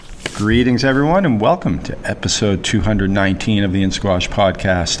Greetings, everyone, and welcome to episode 219 of the In Squash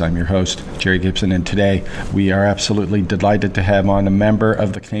podcast. I'm your host, Jerry Gibson, and today we are absolutely delighted to have on a member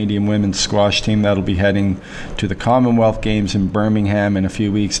of the Canadian women's squash team that'll be heading to the Commonwealth Games in Birmingham in a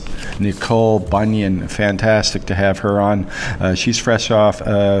few weeks, Nicole Bunyan. Fantastic to have her on. She's fresh off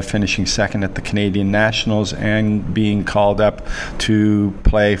finishing second at the Canadian Nationals and being called up to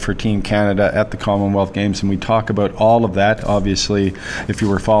play for Team Canada at the Commonwealth Games, and we talk about all of that. Obviously, if you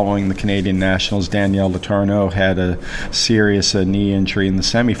were following the Canadian Nationals, Danielle Letourneau had a serious knee injury in the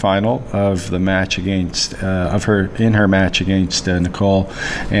semifinal of the match against her match against Nicole,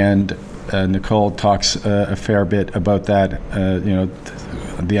 and Nicole talks a fair bit about that.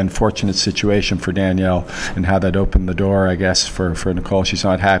 The unfortunate situation for Danielle and how that opened the door, I guess, for Nicole. She's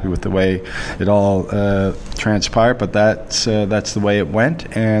not happy with the way it all transpired, but that's the way it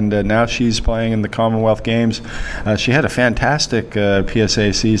went. And now she's playing in the Commonwealth Games. She had a fantastic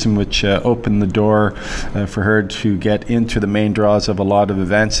PSA season, which opened the door for her to get into the main draws of a lot of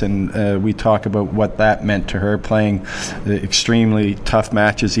events. And we talk about what that meant to her, playing extremely tough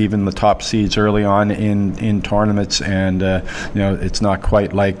matches, even the top seeds early on in tournaments. And it's not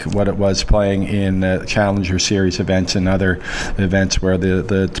quite like what it was playing in Challenger Series events and other events where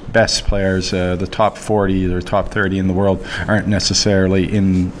the best players, the top 40 or top 30 in the world, aren't necessarily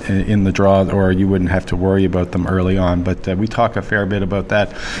in the draw, or you wouldn't have to worry about them early on. But we talk a fair bit about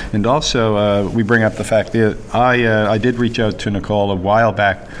that. And also we bring up the fact that I did reach out to Nicole a while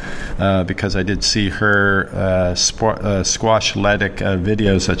back because I did see her Squashletic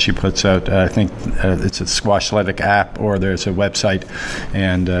videos that she puts out. I think it's a Squashletic app, or there's a website,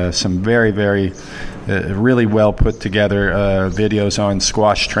 and some very, very really well put together videos on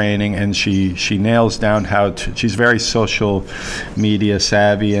squash training, and she nails down she's very social media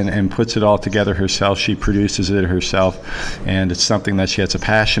savvy and puts it all together herself. She produces it herself, and it's something that she has a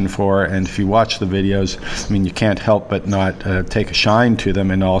passion for. And if you watch the videos, I mean, you can't help but not take a shine to them,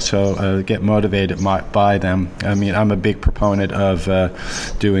 and also get motivated by them. I mean, I'm a big proponent of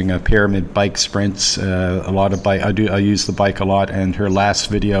doing pyramid bike sprints. A lot of bike. I use the bike a lot, and her last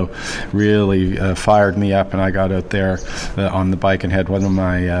video really fired me up, and I got out there on the bike and had one of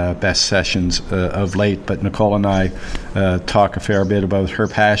my best sessions of late. But Nicole and I talk a fair bit about her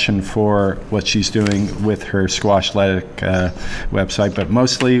passion for what she's doing with her Squashletic website, but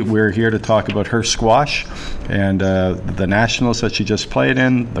mostly we're here to talk about her squash and the nationals that she just played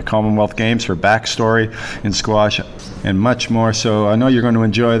in, the Commonwealth Games, her backstory in squash, and much more. So I know you're going to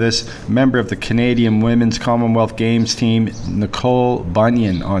enjoy this. Member of the Canadian Women's Commonwealth Games team, Nicole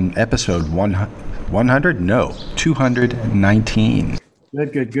Bunyan, on episode 219.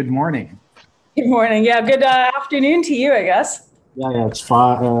 Good morning. Good morning. Yeah, good afternoon to you, I guess. Yeah, it's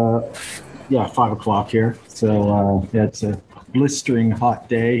 5 o'clock here. So it's a blistering hot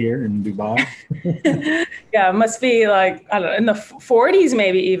day here in Dubai. Yeah, it must be like, I don't know, in the 40s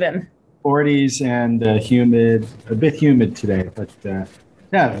maybe even. 40s and humid, a bit humid today, but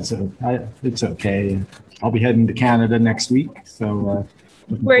it's okay. I'll be heading to Canada next week. So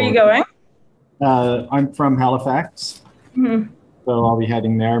where are you going? I'm from Halifax. Mm-hmm. So I'll be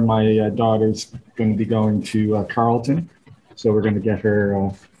heading there. My daughter's going to be going to Carleton, so we're going to get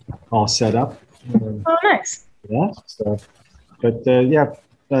her all set up. Oh, nice. Yeah. So, but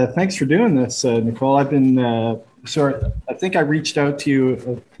thanks for doing this, Nicole. I've been I think I reached out to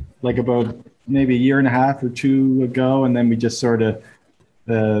you like about maybe a year and a half or two ago, and then we just sort of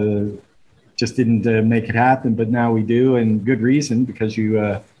just didn't make it happen. But now we do, and good reason, because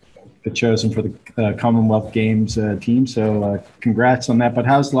you got chosen for the Commonwealth Games team. So congrats on that. But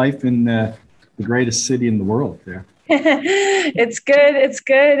how's life in the greatest city in the world there? It's good. It's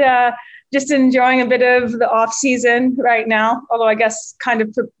good. Just enjoying a bit of the off season right now, although I guess kind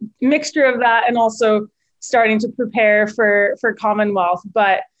of mixture of that and also starting to prepare for Commonwealth.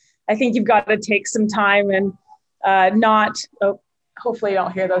 But I think you've got to take some time and hopefully you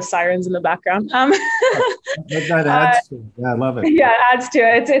don't hear those sirens in the background. That adds to it. Yeah, I love it. Yeah, it adds to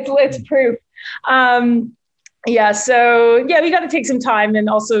it. It's proof. We got to take some time and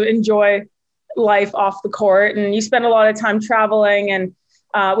also enjoy life off the court. And you spend a lot of time traveling, and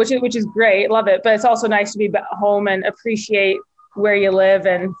which is great. Love it. But it's also nice to be back home and appreciate where you live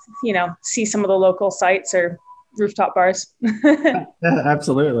and, see some of the local sites or rooftop bars. Yeah,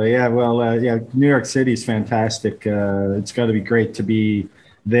 absolutely. Yeah. Well, New York City is fantastic. It's got to be great to be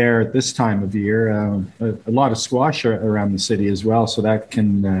there at this time of year. A lot of squash around the city as well. So that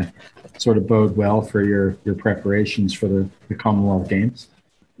can sort of bode well for your preparations for the Commonwealth Games.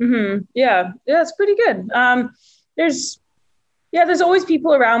 Mm-hmm. Yeah, it's pretty good. There's always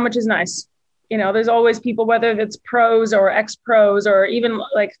people around, which is nice. There's always people, whether it's pros or ex-pros or even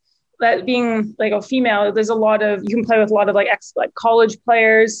like that being like a female, there's a lot of, you can play with a lot of like college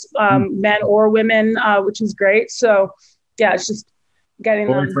players, men or women, which is great. So yeah, it's just getting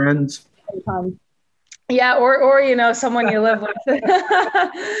boyfriends. Yeah, or someone you live with.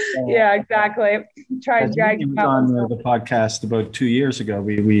 Yeah, exactly. Try and drag him on the podcast about 2 years ago.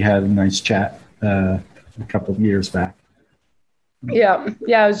 We had a nice chat a couple of years back. Yeah. It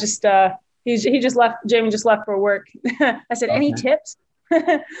was just he just left. Jamie just left for work. I said, any tips?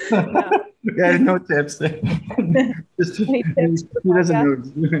 Yeah, no tips. Just, he doesn't know.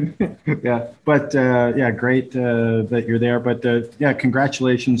 Yeah, but great that you're there. But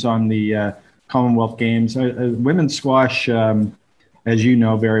congratulations on the Commonwealth Games. Women's squash, as you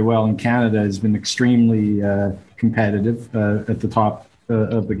know very well, in Canada has been extremely competitive at the top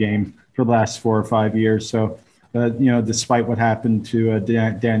of the game for the last 4 or 5 years. So, despite what happened to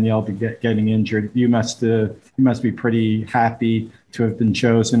Danielle getting injured, you must be pretty happy to have been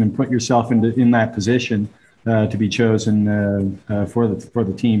chosen and put yourself in that position to be chosen for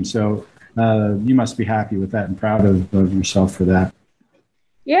the team. So you must be happy with that and proud of yourself for that.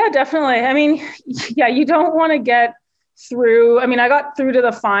 Yeah, definitely. I mean, yeah, you don't want to get through. I mean, I got through to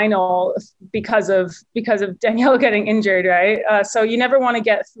the final because of Danielle getting injured, right? So you never want to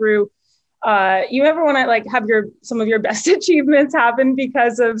get through. You never want to like have some of your best achievements happen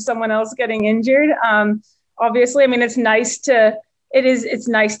because of someone else getting injured. Obviously, I mean, it's nice to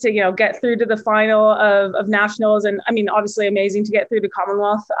get through to the final of nationals, and I mean, obviously, amazing to get through to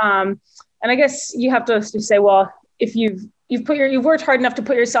Commonwealth. And I guess you have to say, well, if you've worked hard enough to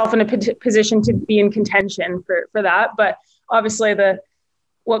put yourself in a position to be in contention for that. But obviously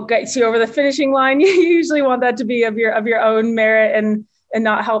what gets you over the finishing line, you usually want that to be of your own merit and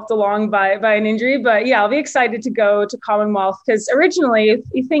not helped along by an injury. But yeah, I'll be excited to go to Commonwealth because originally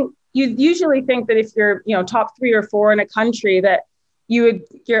you usually think that if you're, top 3 or 4 in a country that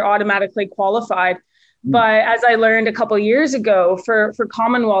you're automatically qualified. But as I learned a couple of years ago, for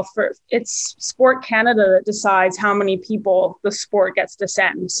Commonwealth, it's Sport Canada that decides how many people the sport gets to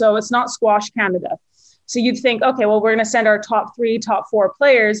send. So it's not Squash Canada. So you'd think, okay, well, we're going to send our top 3, top 4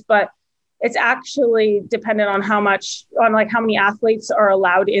 players, but it's actually dependent on how many athletes are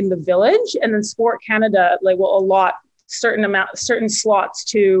allowed in the village. And then Sport Canada will allot certain slots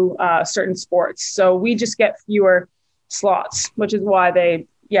to certain sports. So we just get fewer slots, which is why the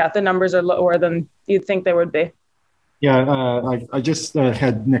numbers are lower than you'd think they would be. Yeah, I just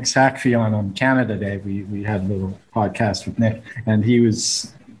had Nick Sackfey on Canada Day. We had a little podcast with Nick, and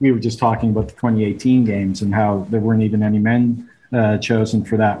we were just talking about the 2018 games and how there weren't even any men chosen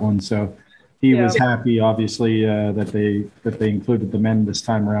for that one. So he was happy, obviously, that they included the men this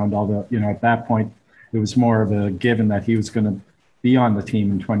time around. Although at that point it was more of a given that he was going to be on the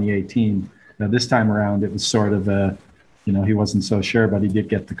team in 2018. This time around it was sort of a he wasn't so sure, but he did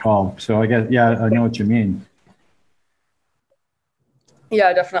get the call. So I guess, I know what you mean.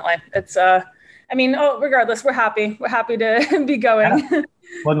 Yeah, definitely. It's, regardless, we're happy. We're happy to be going. Yeah.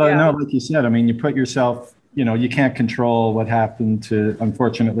 Well, no, like you said, I mean, you put yourself, you can't control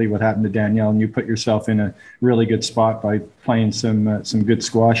unfortunately, what happened to Danielle, and you put yourself in a really good spot by playing some good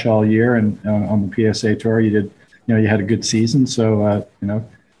squash all year. And on the PSA tour, you did, you had a good season. So,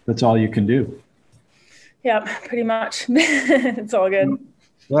 that's all you can do. Yeah, pretty much. It's all good.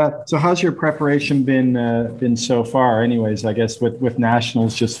 Yeah. So how's your preparation been so far? Anyways, I guess with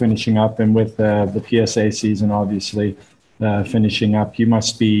nationals just finishing up and with the PSA season obviously finishing up, you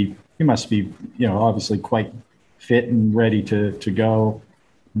must be obviously quite fit and ready to go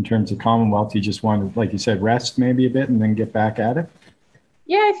in terms of Commonwealth. You just want to, like you said, rest maybe a bit and then get back at it.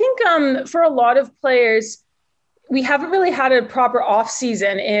 Yeah, I think for a lot of players, we haven't really had a proper off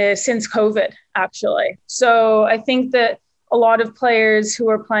season since COVID, actually. So I think that a lot of players who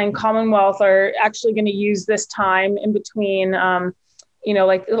are playing Commonwealth are actually going to use this time in between,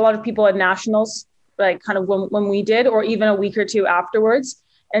 like a lot of people at nationals, like kind of when we did, or even a week or two afterwards.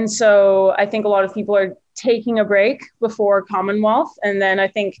 And so I think a lot of people are taking a break before Commonwealth. And then I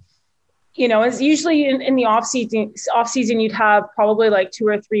think, it's usually in the off season, you'd have probably like 2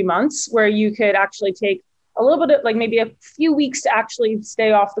 or 3 months where you could actually take a little bit of like maybe a few weeks to actually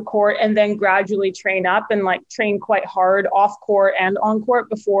stay off the court and then gradually train up and like train quite hard off court and on court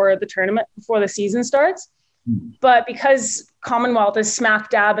before the season starts. But because Commonwealth is smack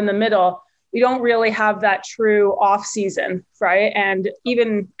dab in the middle, we don't really have that true off season, right? And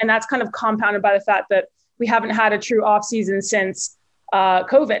that's kind of compounded by the fact that we haven't had a true off season since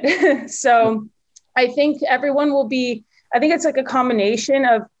COVID. So I think everyone I think it's like a combination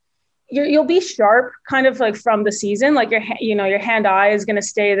of you'll be sharp kind of like from the season, like your hand-eye is going to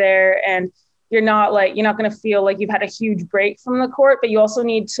stay there. And you're not going to feel like you've had a huge break from the court, but you also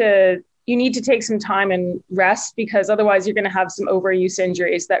need to take some time and rest, because otherwise you're going to have some overuse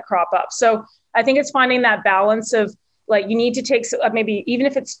injuries that crop up. So I think it's finding that balance of like, you need to take maybe even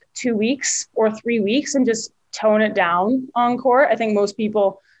if it's 2 weeks or 3 weeks and just tone it down on court. I think most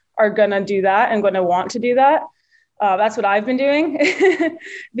people are going to do that and going to want to do that. That's what I've been doing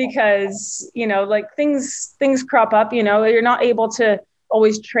because, like things crop up, you're not able to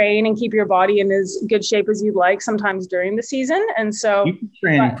always train and keep your body in as good shape as you'd like sometimes during the season. And so you've been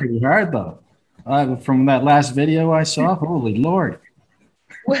training pretty hard though. From that last video I saw, holy Lord.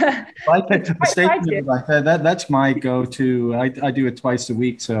 I picked up the state like that. That's my go-to. I do it twice a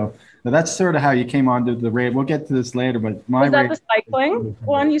week. So that's sort of how you came onto the raid. We'll get to this later, but was that the cycling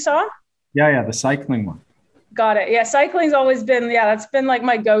one you saw? Yeah, the cycling one. Got it. Yeah, cycling's always been, that's been like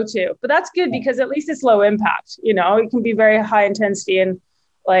my go-to. But that's good because at least it's low impact. It can be very high intensity and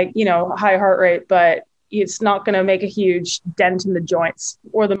high heart rate, but it's not going to make a huge dent in the joints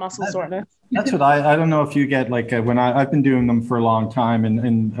or the muscle soreness. That's what I don't know if you get like when I've been doing them for a long time,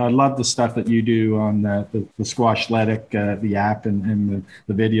 and I love the stuff that you do on the Squashletic, the app and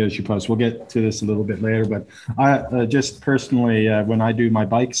the videos you post. We'll get to this a little bit later, but I just personally, when I do my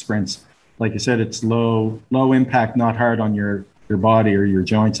bike sprints, like you said, it's low impact, not hard on your body or your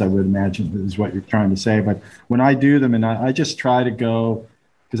joints, I would imagine is what you're trying to say. But when I do them, and I just try to go,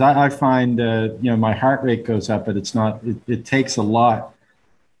 because I find, my heart rate goes up, but it's not, it takes a lot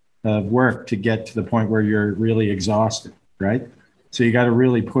of work to get to the point where you're really exhausted, right? So you got to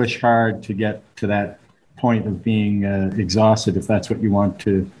really push hard to get to that point of being exhausted if that's what you want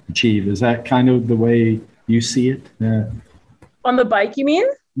to achieve. Is that kind of the way you see it? On the bike, you mean?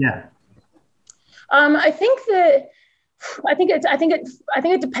 Yeah. I think it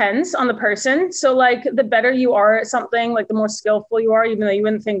depends on the person. So like the better you are at something, like the more skillful you are, even though you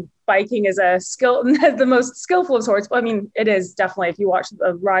wouldn't think biking is the most skillful of sports. I mean, it is definitely if you watch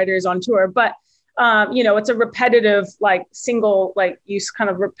the riders on tour, but it's a repetitive, like single, like use kind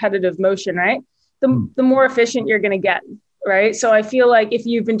of repetitive motion, right? The more efficient you're going to get, right? So I feel like if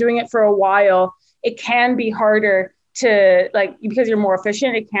you've been doing it for a while, it can be harder to because you're more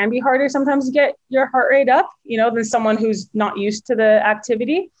efficient, it can be harder sometimes to get your heart rate up, than someone who's not used to the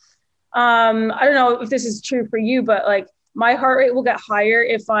activity. I don't know if this is true for you, but like my heart rate will get higher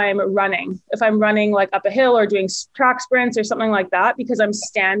if I'm running like up a hill or doing track sprints or something like that, because I'm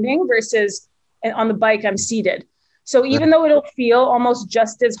standing versus on the bike, I'm seated. So even though it'll feel almost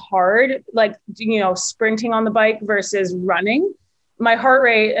just as hard, like, sprinting on the bike versus running, my heart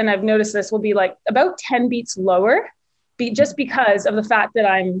rate, and I've noticed this, will be like about 10 beats lower, just because of the fact that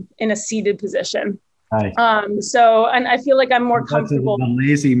I'm in a seated position. Right. And I feel like I'm more comfortable. The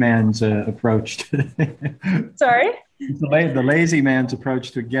lazy man's approach. Sorry? The lazy man's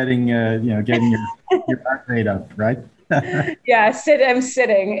approach to getting your heart rate up, right? Yeah, I'm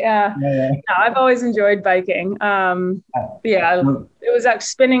sitting. Yeah. No, I've always enjoyed biking. It was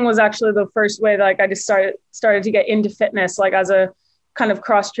spinning was actually the first way that I just started to get into fitness, like as a kind of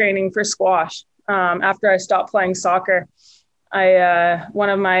cross training for squash. After I stopped playing soccer, one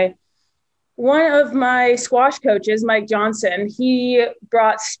of my squash coaches, Mike Johnson, he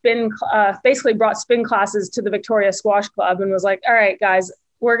brought spin classes to the Victoria Squash Club and was like, all right, guys,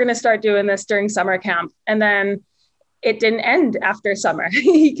 we're going to start doing this during summer camp. And then it didn't end after summer.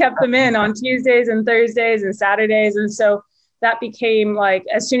 He kept them in on Tuesdays and Thursdays and Saturdays. And so that became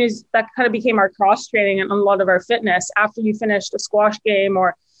that kind of became our cross training and a lot of our fitness. After you finished a squash game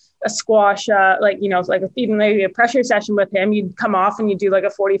or a squash, even maybe a pressure session with him, you'd come off and you do like a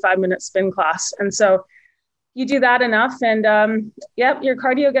 45-minute spin class. And so you do that enough and your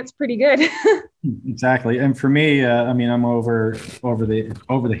cardio gets pretty good. Exactly. And for me, I'm over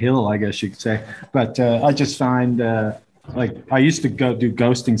the hill, I guess you could say, but I just find I used to go do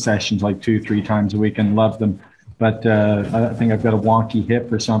ghosting sessions like 2-3 times a week and love them. But I think I've got a wonky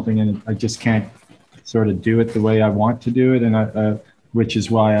hip or something, and I just can't sort of do it the way I want to do it. And which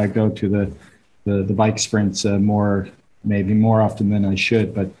is why I go to the bike sprints maybe more often than I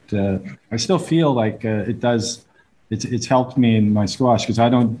should. But I still feel like it's helped me in my squash, because I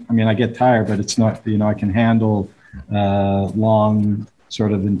get tired, but it's not, I can handle long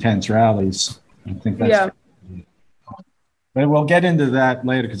sort of intense rallies. I think that's But we'll get into that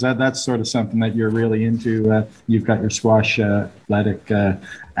later, because that's sort of something that you're really into. You've got your Squashletic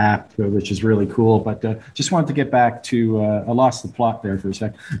app, which is really cool. But just wanted to get back to I lost the plot there for a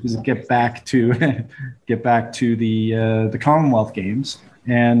sec. Just get back to the Commonwealth Games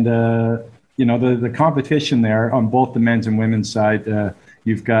and the competition there on both the men's and women's side.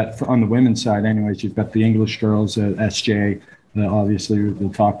 You've got, on the women's side, anyways, you've got the English girls, SJ. obviously the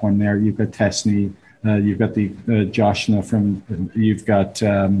top one there. You've got Tesney. You've got the Joshna you've got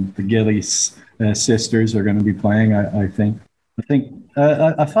the Gillies sisters are going to be playing, I think.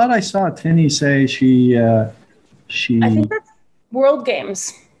 I thought I saw Tinny say she. I think that's World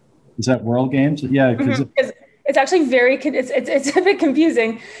Games. Is that World Games? Yeah, because it's actually it's a bit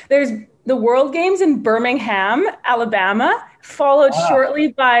confusing. There's the World Games in Birmingham, Alabama, followed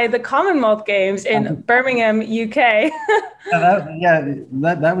shortly by the Commonwealth Games in Birmingham, UK.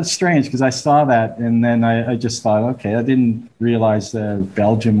 that was strange because I saw that and then I just thought, okay, I didn't realize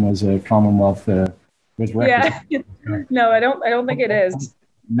Belgium was a Commonwealth was represented. Yeah, no, I don't think it is.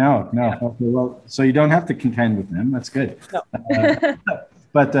 No. Yeah. Okay, well, so you don't have to contend with them. That's good. No.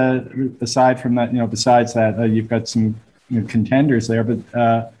 But aside from that, besides that, you've got some contenders there, but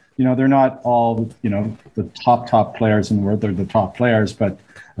they're not all the top players in the world. They're the top players, but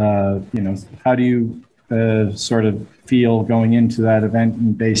how do you sort of feel going into that event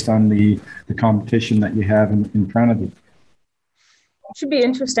and based on the competition that you have in front of you? Should be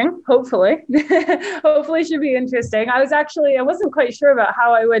interesting. Hopefully, should be interesting. I wasn't quite sure about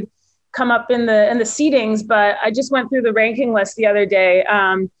how I would come up in the seedings, but I just went through the ranking list the other day,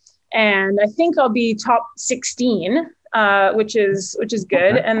 and I think I'll be top 16, which is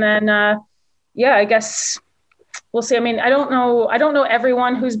good. Okay. And then, I guess we'll see. I mean, I don't know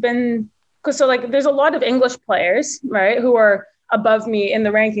everyone who's been, so like there's a lot of English players, right, who are above me in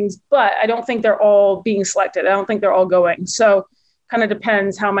the rankings, but I don't think they're all being selected. I don't think they're all going. So kind of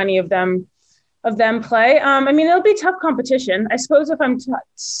depends how many of them play. I mean, it'll be tough competition. I suppose if I'm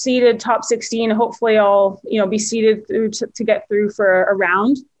seeded top 16, hopefully I'll, be seeded through to get through for a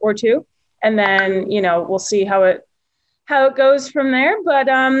round or two. And then, we'll see how it goes from there. But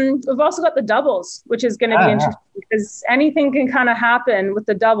we've also got the doubles, which is going to be interesting because anything can kind of happen with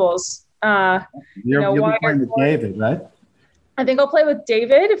the doubles. You'll be playing with David, right? I think I'll play with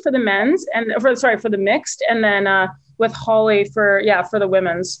David for the men's and for the mixed, and then with Holly for the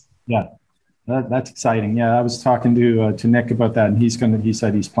women's. Yeah. That's exciting. Yeah, I was talking to Nick about that, and he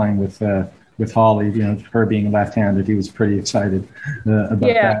said he's playing with Holly. Her being left-handed, he was pretty excited about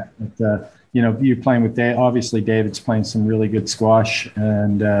that. But, you're playing with Dave. Obviously, David's playing some really good squash,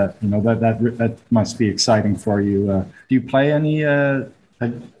 and that must be exciting for you. Do you play any?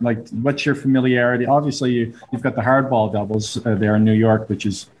 What's your familiarity? Obviously, you've got the hardball doubles there in New York, which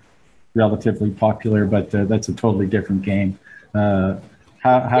is relatively popular, but that's a totally different game. What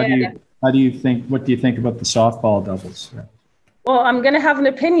do you think about the softball doubles? Well, I'm going to have an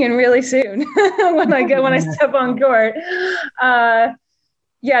opinion really soon when I step on court.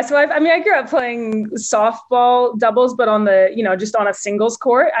 So I grew up playing softball doubles, but on the, just on a singles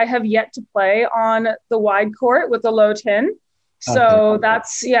court. I have yet to play on the wide court with the low tin. So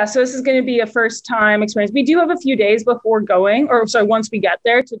so this is going to be a first time experience. We do have a few days before once we get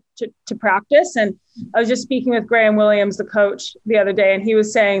there to practice. And I was just speaking with Graham Williams, the coach, the other day, and he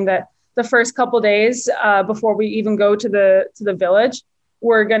was saying that the first couple of days before we even go to the village,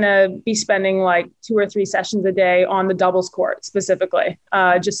 we're going to be spending like 2 or 3 sessions a day on the doubles court specifically,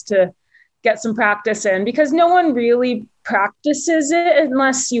 just to get some practice in, because no one really practices it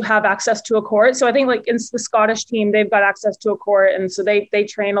unless you have access to a court. So I think like in the Scottish team, they've got access to a court, and so they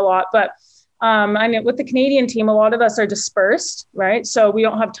train a lot. But I mean, with the Canadian team, a lot of us are dispersed, right? So we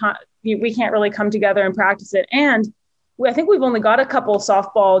don't have time. We can't really come together and practice it. And I think we've only got a couple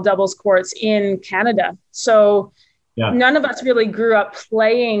softball doubles courts in Canada. So none of us really grew up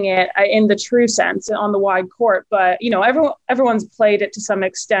playing it in the true sense on the wide court. But, everyone's played it to some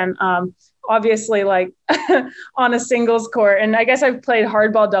extent, obviously, like on a singles court. And I guess I've played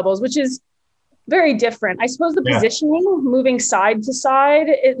hardball doubles, which is very different. I suppose the positioning, moving side to side,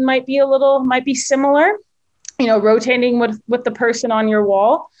 it might be similar, rotating with the person on your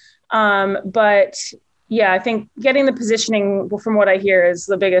wall. But I think getting the positioning, from what I hear, is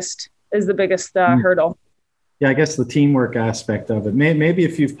the biggest hurdle. Yeah, I guess the teamwork aspect of it. Maybe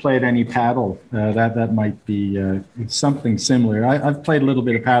if you've played any paddle, that might be something similar. I've played a little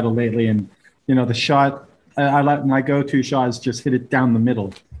bit of paddle lately, and the shot. I like my go-to shot is just hit it down the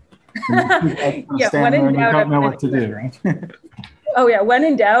middle. When in doubt, don't know what to do, right? Oh yeah, when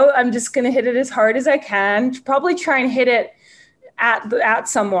in doubt, I'm just going to hit it as hard as I can. Probably try and hit it at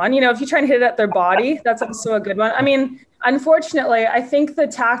someone. If you try and hit it at their body, that's also a good one. I mean, unfortunately, I think the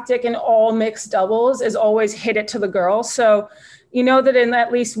tactic in all mixed doubles is always hit it to the girl. So that in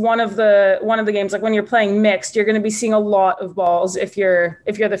at least one of the games, like when you're playing mixed, you're going to be seeing a lot of balls if you're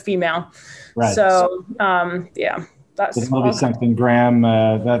the female. Right. So that'll be something, Graham.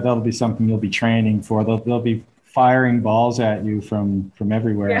 That'll be something you'll be training for. They'll be firing balls at you from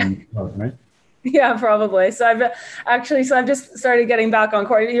everywhere, right? Yeah, probably. So I've just started getting back on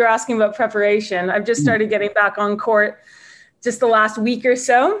court. You're asking about preparation. I've just started getting back on court just the last week or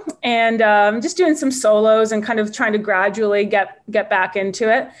so, and just doing some solos and kind of trying to gradually get back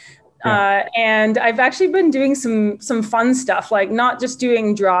into it. Yeah. And I've actually been doing some fun stuff, like not just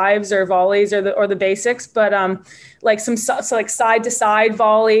doing drives or volleys or the basics, but like like side to side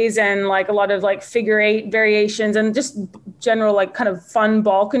volleys and like a lot of like figure eight variations and just general like kind of fun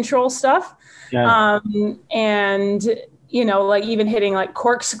ball control stuff. Yeah. And like even hitting like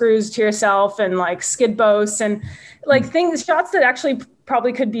corkscrews to yourself and like skid boasts and like shots that actually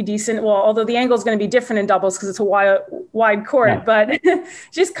probably could be decent. Well, although the angle is going to be different in doubles because it's a wide court, yeah. But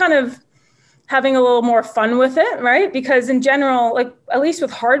just kind of having a little more fun with it, right? Because in general, like at least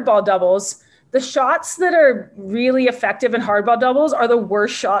with hardball doubles, the shots that are really effective in hardball doubles are the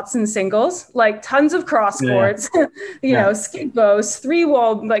worst shots in singles, like tons of cross courts, skid bows,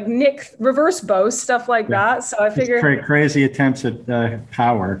 3-wall, like reverse bows, stuff like that. So I figure crazy attempts at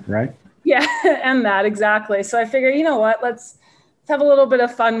power, right? Yeah, and that exactly. So I figure, you know what, let's have a little bit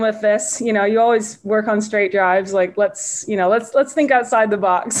of fun with this. You always work on straight drives. Like let's think outside the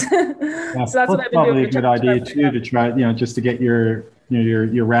box. Yeah, so that's what I've been doing. Probably a good idea too to try, just to get your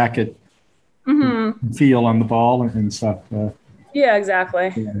racket feel on the ball and stuff. Yeah,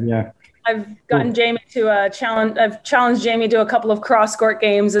 exactly. Yeah. I've gotten Jamie to challenge. I've challenged Jamie to a couple of cross court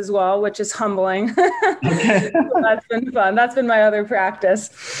games as well, which is humbling. Okay. So that's been fun. That's been my other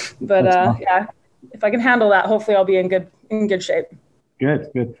practice. But yeah, if I can handle that, hopefully I'll be in good shape.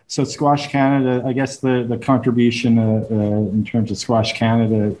 Good. So Squash Canada, I guess the contribution in terms of Squash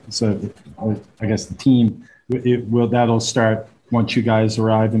Canada. So I guess the team that'll start once you guys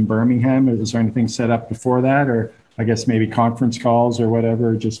arrive in Birmingham. Is there anything set up before that, or I guess maybe conference calls or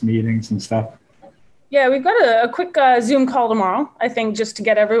whatever, just meetings and stuff? Yeah, we've got a quick Zoom call tomorrow, I think, just to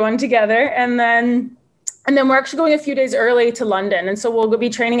get everyone together. And then we're actually going a few days early to London. And so we'll be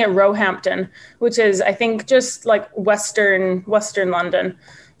training at Roehampton, which is, I think, just like Western London.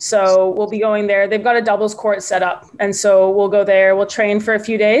 So we'll be going there. They've got a doubles court set up. And so we'll go there, we'll train for a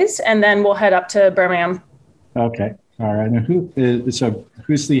few days, and then we'll head up to Birmingham. Okay. All right. Now,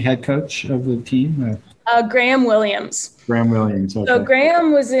 who's the head coach of the team? Graham Williams. Graham Williams. Okay. So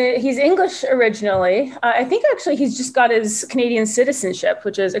Graham he's English originally. I think actually he's just got his Canadian citizenship,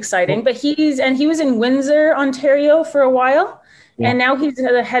 which is exciting. But he was in Windsor, Ontario for a while. Yeah. And now he's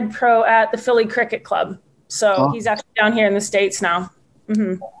the head pro at the Philly Cricket Club. So he's actually down here in the States now.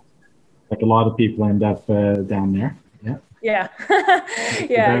 Mm-hmm. Like a lot of people end up down there. Yeah. Yeah.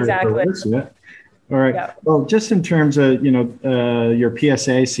 Yeah, exactly. Yeah. All right. Yeah. Well, just in terms of, your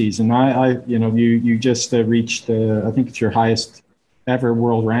PSA season, you just reached, I think it's your highest ever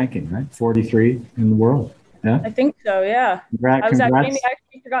world ranking, right? 43 in the world. Yeah. I think so. Yeah. I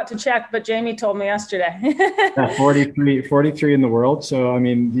actually forgot to check, but Jamie told me yesterday. Yeah, 43 in the world. So, I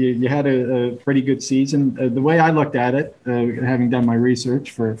mean, you had a pretty good season. The way I looked at it, having done my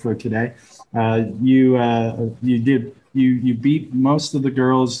research for today, you beat most of the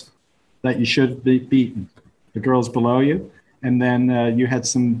girls that you should be beaten, the girls below you. And then you had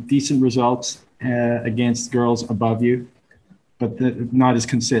some decent results against girls above you, but not as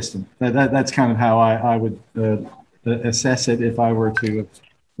consistent. That's kind of how I would assess it if I were to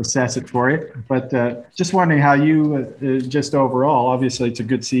assess it for you. But just wondering how you, just overall, obviously it's a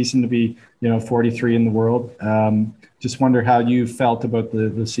good season to be, 43 in the world. Just wonder how you felt about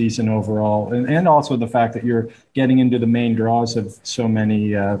the season overall, and also the fact that you're getting into the main draws of so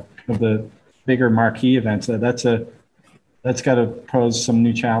many of the bigger marquee events. That's got to pose some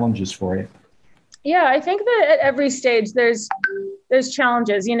new challenges for you. Yeah, I think that at every stage there's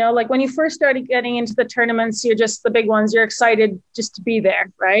challenges. Like when you first started getting into the tournaments, you're just the big ones. You're excited just to be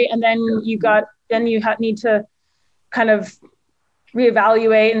there, right? And then you need to kind of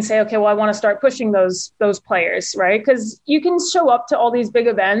reevaluate and say, okay, well, I want to start pushing those players, right? Because you can show up to all these big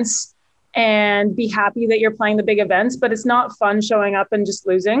events and be happy that you're playing the big events, but it's not fun showing up and just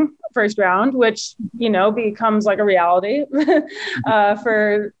losing first round, which, becomes like a reality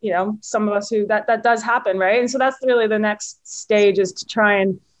for, some of us who that does happen. Right. And so that's really the next stage, is to try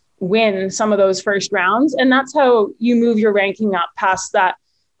and win some of those first rounds. And that's how you move your ranking up past that,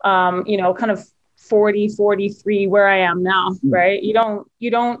 kind of 40, 43, where I am now. Right. You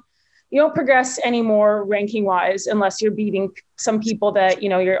don't progress anymore ranking wise unless you're beating some people that,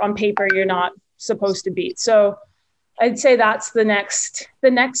 you're on paper, you're not supposed to beat. So I'd say that's the next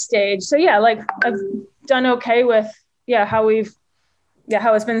stage. So yeah, like I've done okay with, how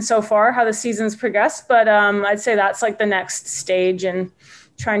it's been so far, how the season's progressed. But I'd say that's like the next stage, and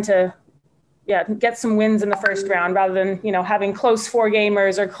trying to get some wins in the first round rather than, having close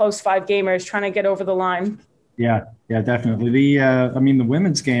 4-gamers or close 5-gamers trying to get over the line. Yeah, definitely. The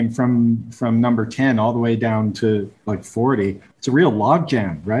women's game from number 10 all the way down to like 40, it's a real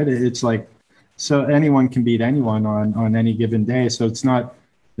logjam, right? It's like, so anyone can beat anyone on any given day. So it's not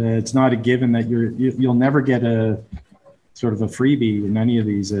a given that you'll never get a sort of a freebie in any of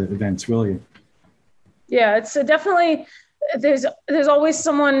these events, will you? Yeah, it's definitely, there's always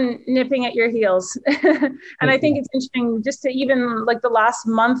someone nipping at your heels. And I think it's interesting just to even like the last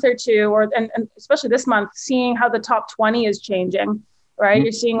month or two, and especially this month, seeing how the top 20 is changing, right? Mm-hmm.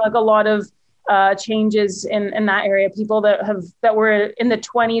 You're seeing like a lot of changes in that area. People that were in the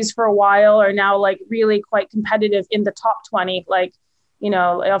 20s for a while are now like really quite competitive in the top 20. Like,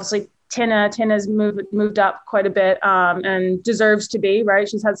 obviously Tina's moved up quite a bit and deserves to be, right?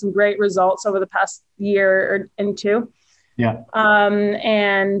 She's had some great results over the past year and two. Yeah.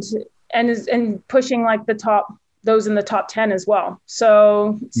 And pushing like those in the top 10 as well.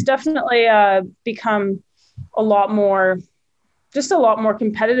 So it's definitely become a lot more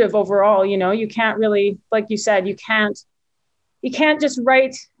competitive overall. You can't really, like you said, you can't just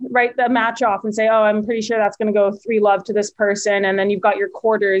write the match off and say, oh, I'm pretty sure that's going to go 3-love to this person. And then you've got your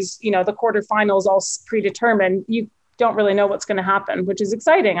quarters, the quarterfinals all predetermined. You don't really know what's going to happen, which is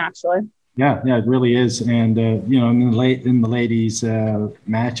exciting actually. Yeah, it really is. And, in the ladies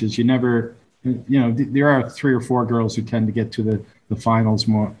matches, you never, there are 3 or 4 girls who tend to get to the finals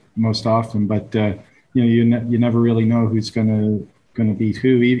most often, but, you never really know who's going to beat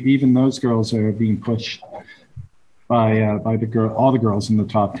who. Even those girls are being pushed by all the girls in the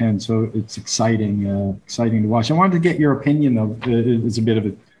top 10. So it's exciting to watch. I wanted to get your opinion though. It's a bit of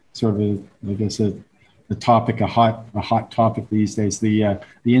a sort of the topic, a hot topic these days. The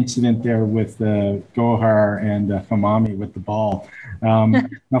incident there with Gohar and Famami with the ball.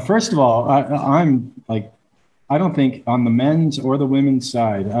 Now, first of all, I'm like, I don't think on the men's or the women's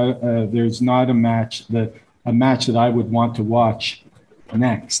side, there's not a match that I would want to watch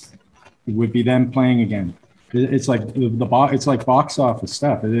next. It would be them playing again. It's like it's like box office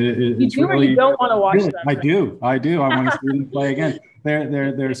stuff. It's you really don't want to watch really, them. I do. I want to see them play again.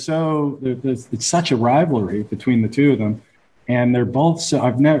 There's it's such a rivalry between the two of them, and they're both so.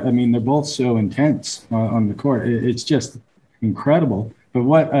 They're both so intense on the court. It's just incredible.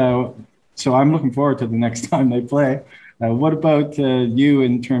 But so I'm looking forward to the next time they play. What about you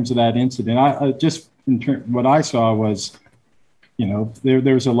in terms of that incident? What I saw was, there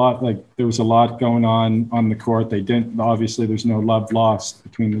was a lot going on the court. Obviously there's no love lost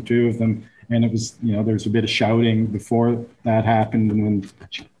between the two of them. And it was, there was a bit of shouting before that happened. And then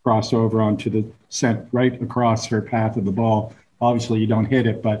she crossed over onto the sent right across her path of the ball. Obviously you don't hit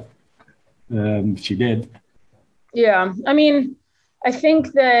it, but she did. Yeah. I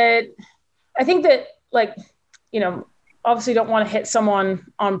think that like, obviously don't want to hit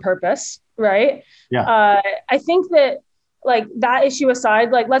someone on purpose. Right. Yeah. I think that like that issue aside,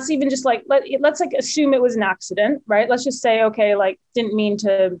 like, let's even just like, let's like assume it was an accident, right? Let's just say, okay, like didn't mean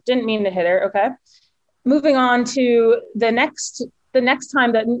to hit her. Okay. Moving on to the next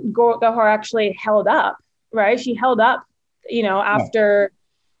time that Gohar actually held up, right? She held up, after,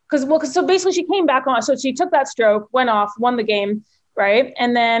 so basically she came back on. So she took that stroke, went off, won the game. Right.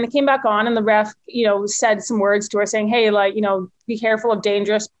 And then came back on and the ref, said some words to her saying, hey, like, be careful of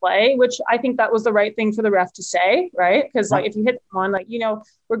dangerous play, which I think that was the right thing for the ref to say. Right. Because like if you hit someone, like,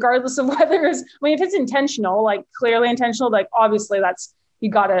 regardless of whether if it's intentional, like clearly intentional, like obviously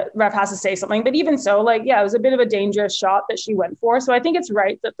ref has to say something. But even so, like, yeah, it was a bit of a dangerous shot that she went for. So I think it's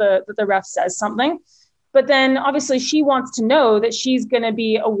right that the ref says something. But then obviously she wants to know that she's going to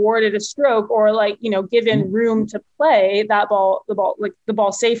be awarded a stroke or like, given room to play the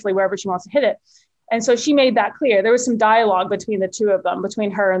ball safely wherever she wants to hit it. And so she made that clear. There was some dialogue between the two of them,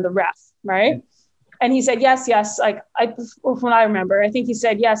 between her and the ref. Right. And he said, yes. Like from what I remember, I think he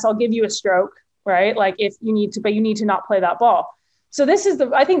said, yes, I'll give you a stroke. Right. Like if you need to, but you need to not play that ball. So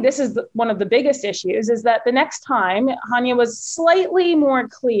I think this is one of the biggest issues is that the next time Hania was slightly more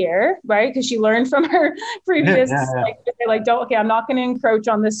clear, right? Because she learned from her previous, I'm not going to encroach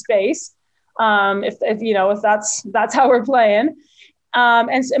on this space. If that's how we're playing.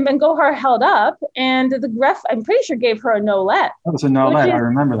 And Gohar held up and the ref, I'm pretty sure gave her a no let. That was a no let. I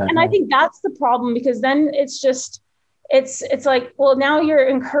remember that. And I think that's the problem because then it's just, it's like, well, now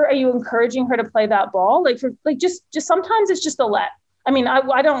are you encouraging her to play that ball? Just sometimes it's just a let.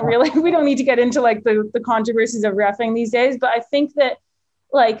 I don't really, we don't need to get into like the controversies of reffing these days, but I think that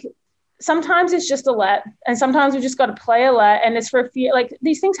like sometimes it's just a let and sometimes we just got to play a let and it's for fear, like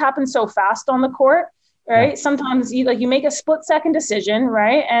these things happen so fast on the court, right? Yeah. Sometimes you make a split second decision,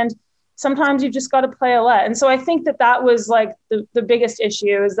 right? And sometimes you just got to play a let. And so I think that was like the biggest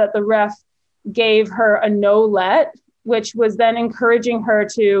issue, is that the ref gave her a no let, which was then encouraging her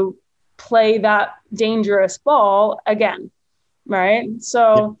to play that dangerous ball again. Right.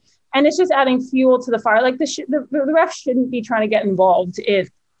 So, and it's just adding fuel to the fire. Like the ref shouldn't be trying to get involved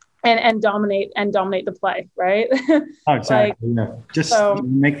and dominate the play. Right. Oh, exactly. Just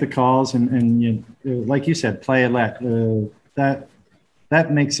make the calls and like you said, play a let. That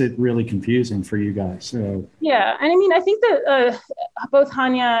makes it really confusing for you guys. So. Yeah. And I mean, I think that both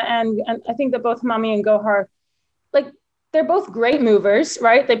Hanya and I think that both Mami and Gohar, like, they're both great movers,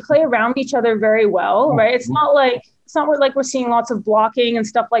 right? They play around each other very well, right? It's not like we're seeing lots of blocking and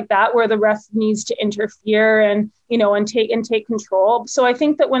stuff like that, where the ref needs to interfere and take control. So I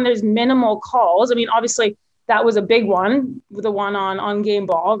think that when there's minimal calls, I mean, obviously that was a big one, the one on game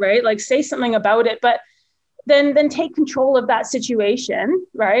ball, right? Like, say something about it, but then take control of that situation,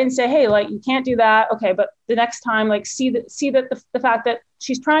 right? And say, hey, like, you can't do that. Okay, but the next time, like, see that the fact that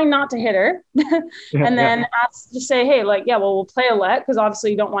she's trying not to hit her, and then just say, hey, like, yeah, well, we'll play a let, because obviously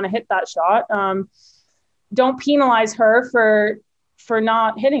you don't want to hit that shot. Don't penalize her for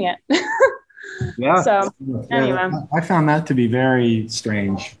not hitting it. Yeah. So anyway, I found that to be very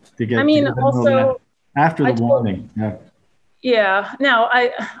strange to get. I mean, also after the warning. Yeah. Yeah. Now,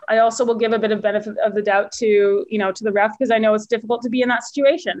 I also will give a bit of benefit of the doubt to the ref, because I know it's difficult to be in that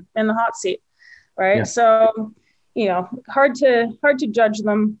situation, in the hot seat, right? Yeah. So, hard to judge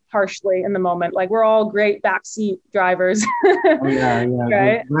them harshly in the moment. Like, we're all great backseat drivers. Oh, yeah.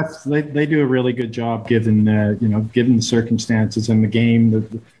 Right? They do a really good job given the circumstances in the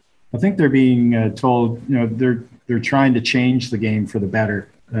game. I think they're being told, they're trying to change the game for the better.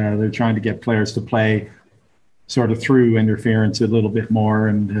 They're trying to get players to play sort of through interference a little bit more,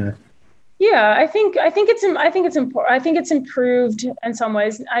 and I think it's important. I think it's improved in some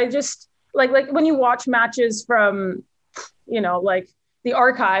ways. I just like when you watch matches from like the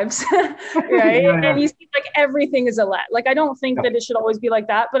archives, right? Yeah. And you see like everything is a let. Like, I don't think that it should always be like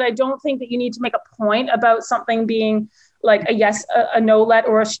that, but I don't think that you need to make a point about something being like a no let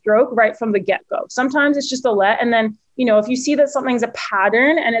or a stroke right from the get-go. Sometimes it's just a let, and then if you see that something's a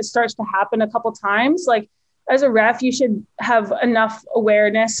pattern and it starts to happen a couple times, like, as a ref, you should have enough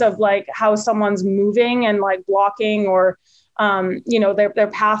awareness of like how someone's moving and like blocking, or their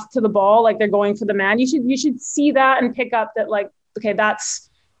path to the ball, like they're going for the man. You should see that and pick up that, like, okay, that's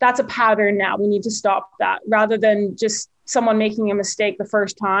a pattern now. We need to stop that, rather than just someone making a mistake the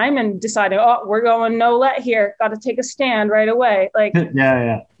first time and deciding, oh, we're going no let here. Got to take a stand right away. Like,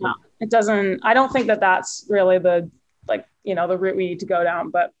 yeah. No, it doesn't. I don't think that that's really the route we need to go down.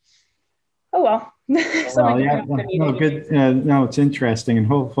 But oh well. Good. No, it's interesting, and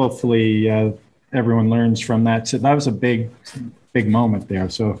hopefully everyone learns from that. So that was a big moment there.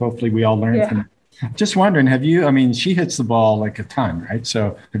 So hopefully we all learn from it. Just wondering, she hits the ball like a ton, right?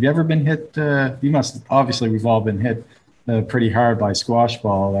 So have you ever been hit? Obviously we've all been hit pretty hard by squash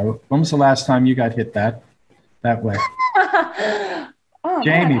ball. When was the last time you got hit that way?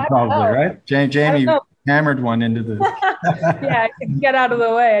 Jamie, probably, right? Jamie hammered one into the. Yeah, I could get out of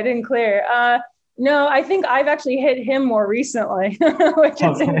the way. I didn't clear. No, I think I've actually hit him more recently, which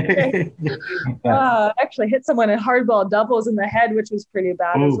is great. Actually hit someone in hardball doubles in the head, which was pretty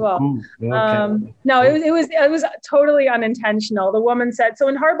bad as well. Okay. No, it was totally unintentional. The woman said, so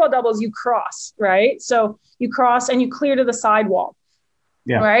in hardball doubles, you cross, right? So you cross and you clear to the sidewall.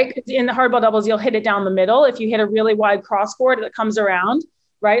 Yeah. Right. In the hardball doubles, you'll hit it down the middle. If you hit a really wide crossboard that comes around,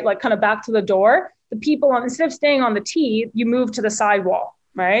 right, like kind of back to the door, the people instead of staying on the tee, you move to the sidewall.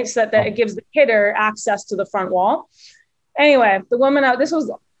 Right. So that it gives the hitter access to the front wall. Anyway, the woman this was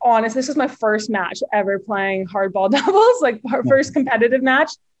my first match ever playing hardball doubles, like her first competitive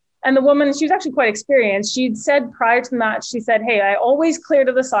match. And the woman, she was actually quite experienced. She'd said prior to the match, she said, hey, I always clear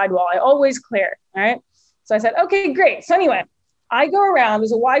to the sidewall. I always clear. All right. So I said, okay, great. So anyway, I go around,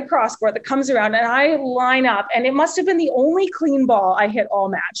 there's a wide crosscourt that comes around, and I line up, and it must have been the only clean ball I hit all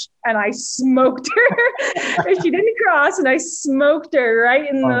match. And I smoked her. And she didn't cross, and I smoked her right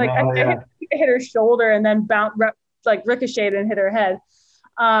in I hit her shoulder and then ricocheted and hit her head.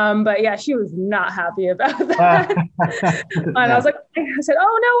 But yeah, she was not happy about that. And I was like, I said,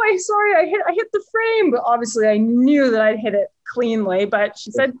 oh no, sorry, I hit the frame. But obviously I knew that I'd hit it cleanly, but she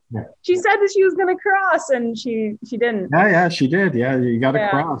said that she was going to cross, and she didn't. Yeah, she did. Yeah, you got to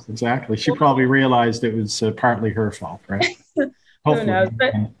cross. Exactly. She probably realized it was partly her fault, right? Who knows?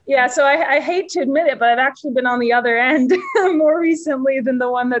 But yeah, so I hate to admit it, but I've actually been on the other end more recently than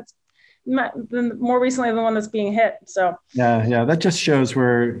the one that's being hit. So yeah, that just shows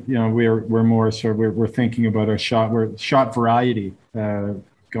where we're more so we're thinking about our shot variety.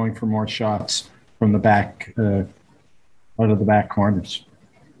 going for more shots from the back, out of the back corners.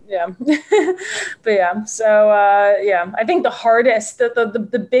 Yeah. But yeah, so yeah, I think the hardest,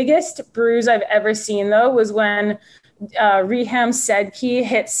 the biggest bruise I've ever seen though was when Riham Sedki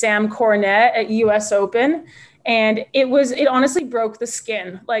hit Sam Cornet at US Open. And it honestly broke the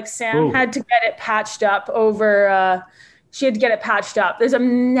skin. Like Sam had to get it patched up over, she had to get it patched up. There's a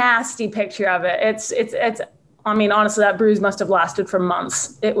nasty picture of it. It's, I mean, honestly, that bruise must have lasted for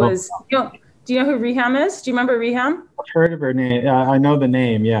months. It was, do you know who Riham is? Do you remember Riham? I've heard of her name. I know the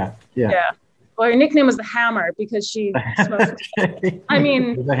name. Yeah. Well, her nickname was the Hammer because she smoked. Okay. I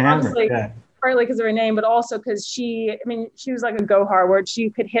mean, the Hammer. Partly because of her name, but also because she was like a go-hard where she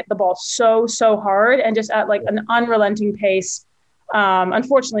could hit the ball so hard and just at like an unrelenting pace.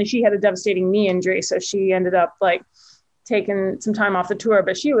 Unfortunately, she had a devastating knee injury, so she ended up like taking some time off the tour.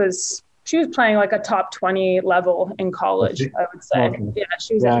 But she was playing like a top 20 level in college, I would say. Okay. Yeah,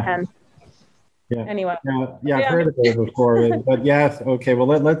 she was a 10. Yeah. Anyway. I've heard of it before, but yeah. Okay. Well,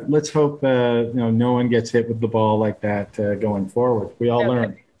 let's hope no one gets hit with the ball like that going forward. We all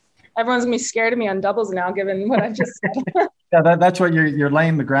learn. Everyone's gonna be scared of me on doubles now, given what I've just said. Yeah, that's what you're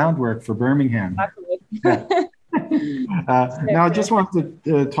laying the groundwork for Birmingham. Exactly. Yeah. Now, I just want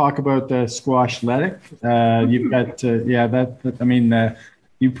to talk about Squashletic. You've got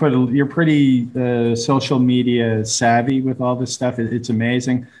you're pretty social media savvy with all this stuff. It's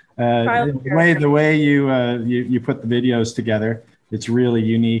amazing. The way you put the videos together, it's really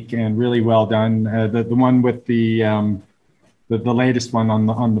unique and really well done. The one with the latest one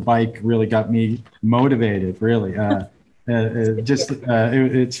on the bike really got me motivated. Really,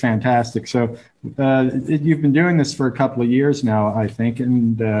 it's fantastic. So you've been doing this for a couple of years now, I think,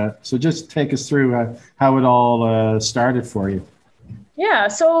 and so just take us through how it all started for you. Yeah.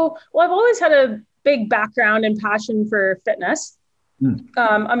 So, well, I've always had a big background and passion for fitness.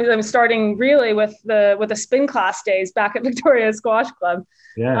 I'm starting really with the spin class days back at Victoria Squash Club.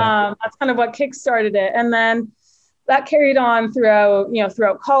 Yeah. That's kind of what kickstarted it, and then that carried on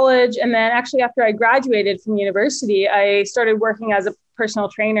throughout college. And then actually after I graduated from university, I started working as a personal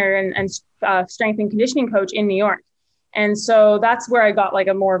trainer and strength and conditioning coach in New York. And so that's where I got like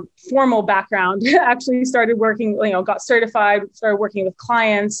a more formal background. Actually started working, got certified, started working with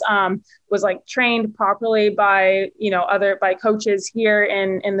clients, was like trained properly by coaches here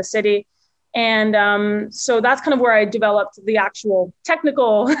in the city. And so that's kind of where I developed the actual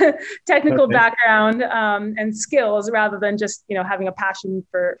technical background and skills rather than just, having a passion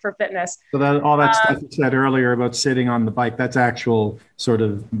for fitness. So that all that stuff you said earlier about sitting on the bike, that's actual sort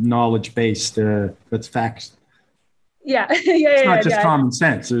of knowledge-based, that's facts. Yeah. It's not just common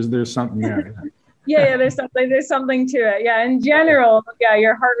sense. There's something there. Yeah, there's something to it. Yeah, in general,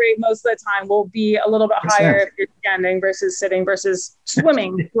 your heart rate most of the time will be a little bit higher if you're standing versus sitting versus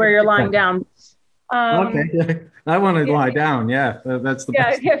swimming where you're lying down. Okay, I want to lie down. Yeah, that's the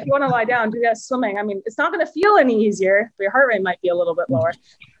best. Yeah, if you want to lie down, do that swimming. I mean, it's not going to feel any easier, but your heart rate might be a little bit lower.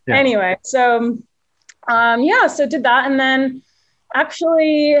 Yeah. Anyway, so so did that, and then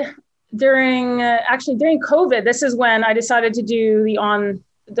actually during COVID, this is when I decided to do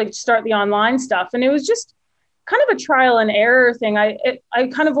start the online stuff. And it was just kind of a trial and error thing. I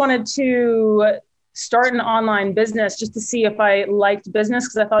kind of wanted to start an online business just to see if I liked business,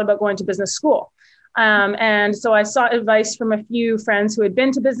 because I thought about going to business school. And so I sought advice from a few friends who had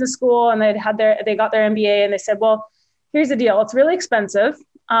been to business school, and they got their MBA, and they said, well, here's the deal. It's really expensive.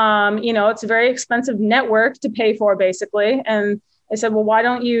 It's a very expensive network to pay for, basically. And I said, well, why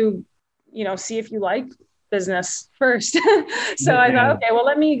don't you, see if you like business first. So I thought, okay, well,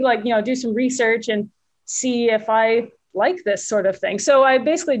 let me do some research and see if I like this sort of thing. So I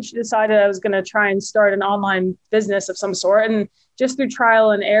basically decided I was going to try and start an online business of some sort. And just through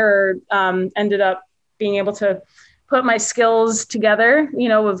trial and error, ended up being able to put my skills together,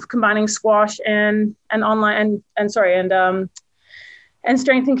 of combining squash and online and strength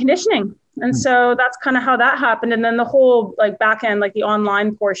and conditioning. And so that's kind of how that happened. And then the whole back end, the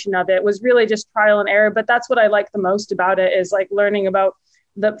online portion of it was really just trial and error. But that's what I like the most about it, is learning about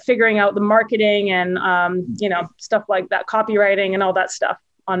figuring out the marketing and, stuff like that, copywriting and all that stuff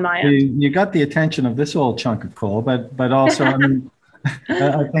on my end. You got the attention of this old chunk of coal, but also, I mean,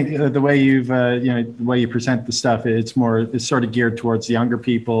 I think the way the way you present the stuff, it's sort of geared towards the younger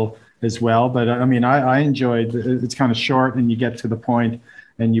people as well. But I mean, I enjoyed it's kind of short and you get to the point.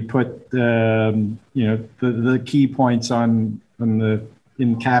 And you put the key points in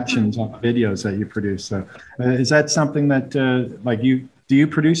captions on the videos that you produce. So, is that something that do you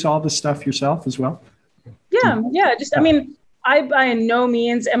produce all this stuff yourself as well? Yeah. I mean, I by no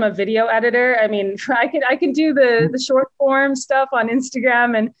means am a video editor. I mean, I can do the short form stuff on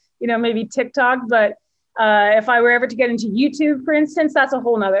Instagram and, maybe TikTok, but if I were ever to get into YouTube, for instance, that's a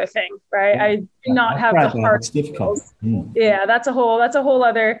whole nother thing, right? I do not have the hard skills. Yeah, that's a whole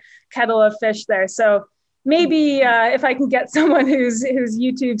other kettle of fish there. So maybe if I can get someone who's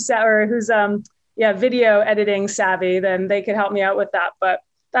YouTube or who's video editing savvy, then they could help me out with that. But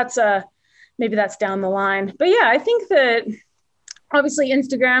that's maybe that's down the line. But yeah, I think that obviously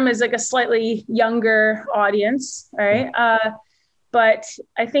Instagram is like a slightly younger audience, right? But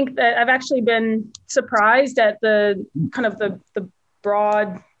I think that I've actually been surprised at the kind of the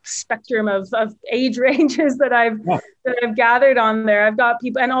broad spectrum of age ranges that I've gathered on there. I've got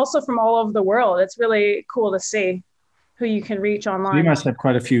people, and also from all over the world. It's really cool to see who you can reach online. You must have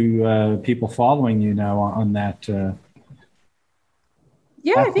quite a few people following you now on that.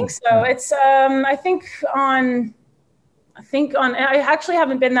 Yeah, I think so. It's I actually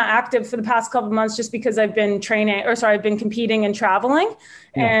haven't been that active for the past couple of months just because I've been I've been competing and traveling.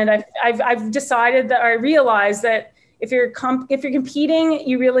 Yeah. And I've decided that I realized that if you're competing,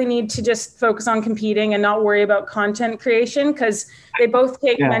 you really need to just focus on competing and not worry about content creation, because they both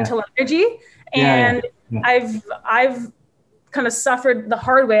take mental energy. And I've kind of suffered the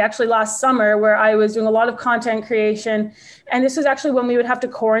hard way actually last summer, where I was doing a lot of content creation. And this was actually when we would have to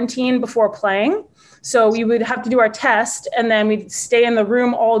quarantine before playing. So we would have to do our test, and then we'd stay in the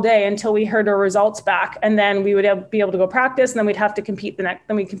room all day until we heard our results back. And then we would be able to go practice, and then we'd have to compete the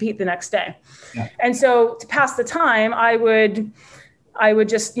next day. Yeah. And so to pass the time, I would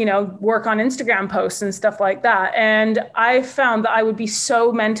just, work on Instagram posts and stuff like that. And I found that I would be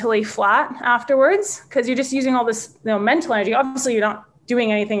so mentally flat afterwards, because you're just using all this, mental energy. Obviously you're not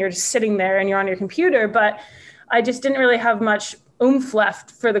doing anything. You're just sitting there and you're on your computer, but I just didn't really have much oomph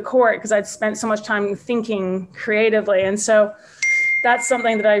left for the court because I'd spent so much time thinking creatively. And so that's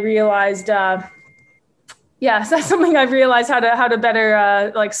something that I realized, that's something I've realized how to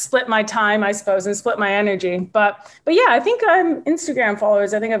better split my time, I suppose, and split my energy. But yeah, I think I'm Instagram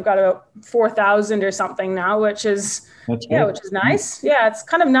followers. I think I've got about 4,000 or something now, which is nice. Yeah, it's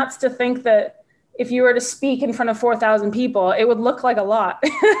kind of nuts to think that if you were to speak in front of 4,000 people, it would look like a lot.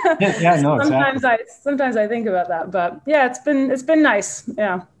 Sometimes I think about that, but yeah, it's been nice.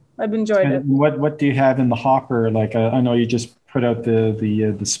 Yeah, I've enjoyed it. What do you have in the hopper? Like I know you just put out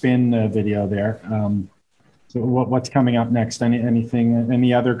the spin video there. So what's coming up next?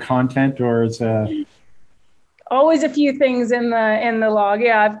 Any other content, or is always a few things in the log?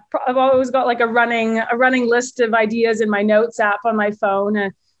 Yeah, I've always got like a running list of ideas in my notes app on my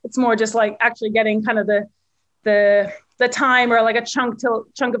phone. It's more just like actually getting kind of the time, or like a chunk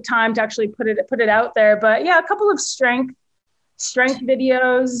of time to actually put it out there. But yeah, a couple of strength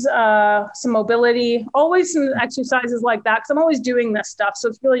videos, some mobility, always some exercises like that, because I'm always doing this stuff. So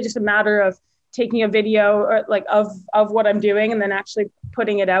it's really just a matter of taking a video or like of what I'm doing and then actually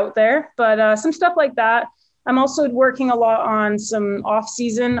putting it out there. But some stuff like that. I'm also working a lot on some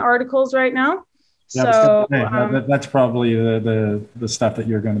off-season articles right now. So that's probably the stuff that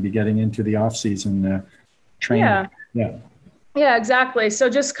you're going to be getting into, the off-season training. Yeah, exactly. So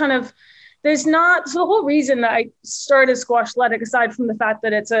just kind of, the whole reason that I started Squashletic, aside from the fact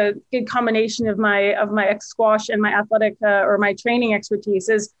that it's a good combination of my ex-squash and my athletic or my training expertise,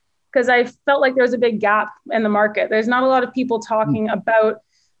 is because I felt like there was a big gap in the market. There's not a lot of people talking about,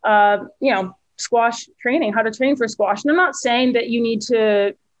 squash training, how to train for squash. And I'm not saying that you need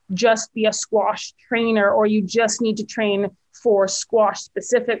to just be a squash trainer, or you just need to train for squash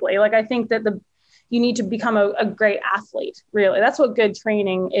specifically. Like, I think that you need to become a great athlete, really. That's what good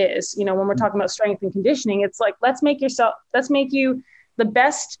training is. When we're talking about strength and conditioning, it's like, let's make you the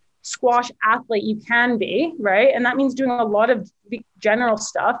best squash athlete you can be, right? And that means doing a lot of general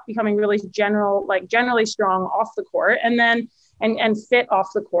stuff, becoming really generally strong off the court, and then and fit off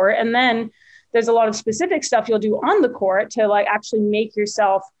the court. And then there's a lot of specific stuff you'll do on the court to like actually make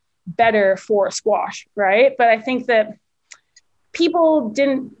yourself better for squash, right? But I think that people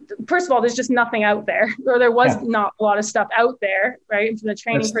first of all, there's just nothing out there, or there was not a lot of stuff out there, right? From the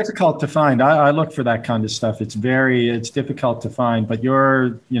training It's difficult to find. I look for that kind of stuff. It's difficult to find, but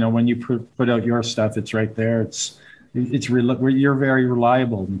when you put out your stuff, it's right there. You're very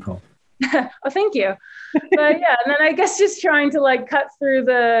reliable, Nicole. Oh, thank you. But yeah, and then I guess just trying to like cut through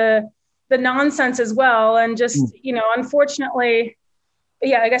the nonsense as well. And just, unfortunately,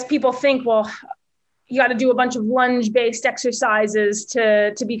 I guess people think, well, you got to do a bunch of lunge-based exercises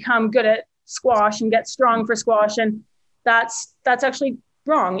to become good at squash and get strong for squash. And that's actually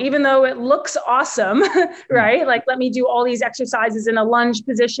wrong, even though it looks awesome, right? Like, let me do all these exercises in a lunge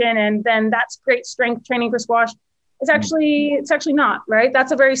position, and then that's great strength training for squash. It's actually not, right?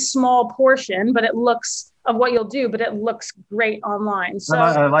 That's a very small portion, but it looks of what you'll do, but it looks great online. So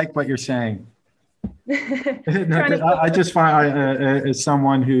I like what you're saying. I just find as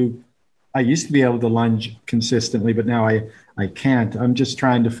someone who I used to be able to lunge consistently, but now I can't. I'm just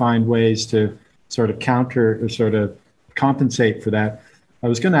trying to find ways to sort of counter or sort of compensate for that. I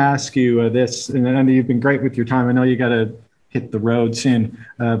was going to ask you this, and I know you've been great with your time. I know you got to hit the road soon,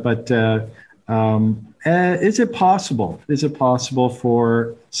 but is it possible? Is it possible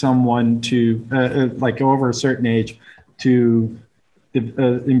for someone to like over a certain age to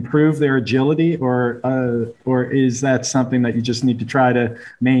improve their agility, or is that something that you just need to try to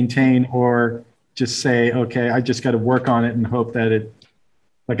maintain, or just say, okay, I just got to work on it and hope that it,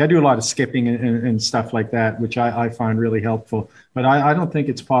 like I do a lot of skipping and stuff like that, which I find really helpful, but I don't think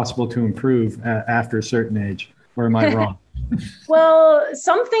it's possible to improve after a certain age, or am I wrong? Well,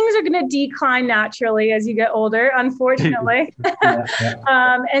 some things are going to decline naturally as you get older, unfortunately.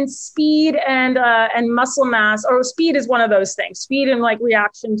 And speed and muscle mass, or speed is one of those things. Speed and like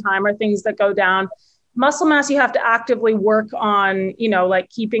reaction time are things that go down. Muscle mass, you have to actively work on, like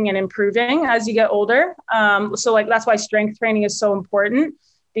keeping and improving as you get older. So like that's why strength training is so important,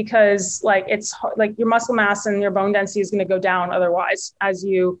 because like it's like your muscle mass and your bone density is going to go down otherwise as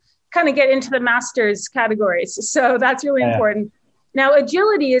you kind of get into the masters categories. So that's really important. Now,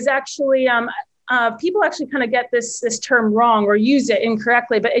 agility is actually, people actually kind of get this term wrong or use it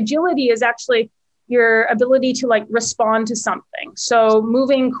incorrectly, but agility is actually your ability to like respond to something. So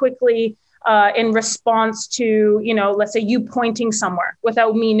moving quickly in response to, let's say you pointing somewhere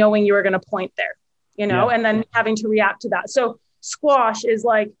without me knowing you were going to point there, and then having to react to that. So squash is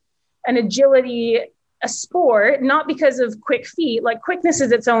like an agility, a sport, not because of quick feet. Like quickness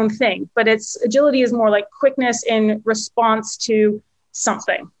is its own thing, but agility is more like quickness in response to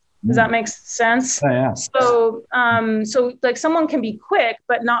something. Does that make sense? Yeah. So like someone can be quick,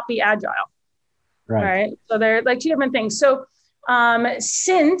 but not be agile. Right. So they're like two different things. So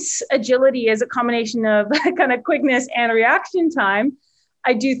since agility is a combination of kind of quickness and reaction time,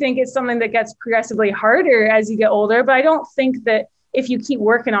 I do think it's something that gets progressively harder as you get older, but I don't think that if you keep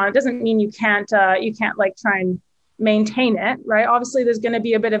working on it, doesn't mean you can't like try and maintain it, right? Obviously there's going to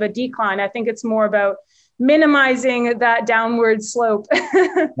be a bit of a decline. I think it's more about minimizing that downward slope.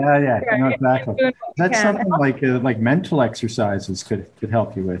 Right? No, exactly. That's something like mental exercises could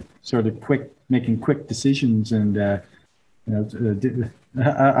help you with, sort of making quick decisions, and I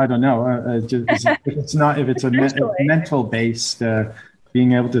don't know, if it's a mental based,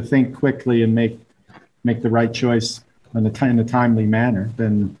 being able to think quickly and make the right choice in a timely manner,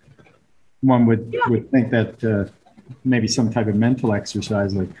 then one would think that maybe some type of mental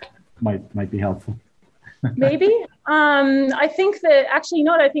exercise might be helpful. Maybe. I think that actually,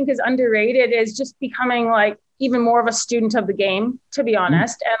 what I think is underrated is just becoming like even more of a student of the game, to be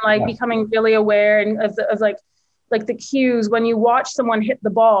honest, and like becoming really aware and of the cues when you watch someone hit the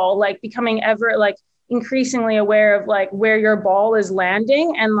ball, like becoming ever like increasingly aware of like where your ball is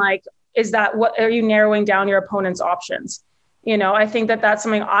landing, and like, what are you narrowing down your opponent's options? I think that that's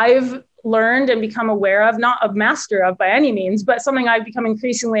something I've learned and become aware of, not a master of by any means, but something I've become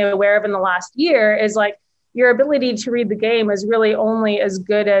increasingly aware of in the last year is like your ability to read the game is really only as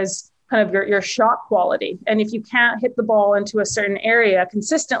good as kind of your shot quality. And if you can't hit the ball into a certain area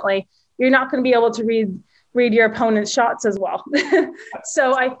consistently, you're not going to be able to read your opponent's shots as well.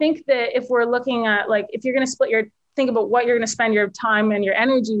 So I think that if we're looking at like, if you're going to think about what you're going to spend your time and your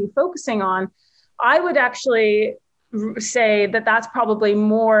energy focusing on, I would actually say that that's probably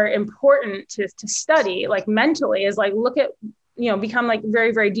more important to study, like mentally, is like look at, become like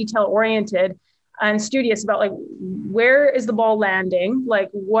very, very detail oriented and studious about like, where is the ball landing? Like,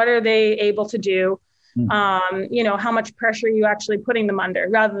 what are they able to do? How much pressure are you actually putting them under,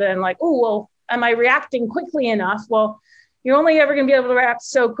 rather than like, oh, well, am I reacting quickly enough? Well, you're only ever going to be able to react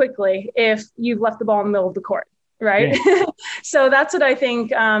so quickly if you've left the ball in the middle of the court. Right. Yeah. So that's what I think.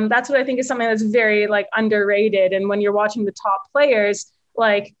 That's what I think is something that's very like underrated. And when you're watching the top players,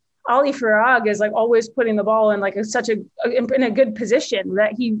 like Ali Farag is like always putting the ball in like in a good position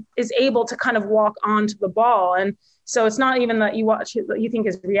that he is able to kind of walk onto the ball. And so it's not even that you watch it, that you think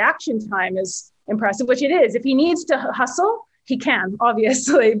his reaction time is impressive, which it is. If he needs to hustle, he can,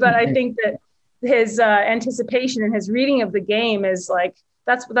 obviously. But I think that his anticipation and his reading of the game is like,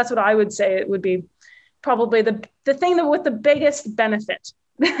 that's what I would say it would be probably the thing that with the biggest benefit.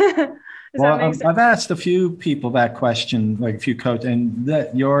 I've asked a few people that question, like a few coaches, and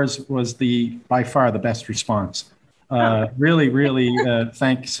that yours was by far the best response. Really,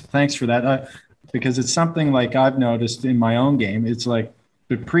 thanks for that. Because it's something like I've noticed in my own game. It's like,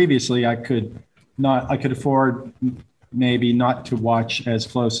 but previously I could, I could afford maybe not to watch as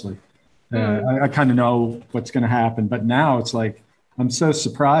closely. I kind of know what's going to happen, but now it's like I'm so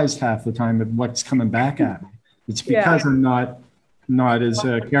surprised half the time at what's coming back at me. It's because I'm not as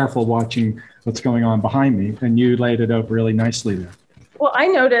careful watching what's going on behind me, and you laid it out really nicely there. Well, I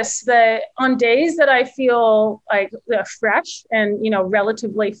notice that on days that I feel like fresh and,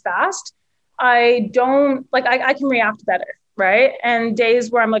 relatively fast, I don't like, I can react better. Right. And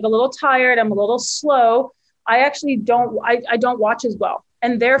days where I'm like a little tired, I'm a little slow, I actually don't watch as well.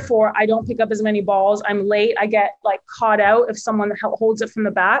 And therefore I don't pick up as many balls. I'm late. I get like caught out if someone holds it from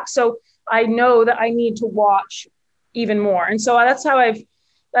the back. So I know that I need to watch even more. And so that's how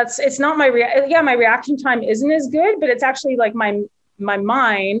it's not my reaction time isn't as good, but it's actually like my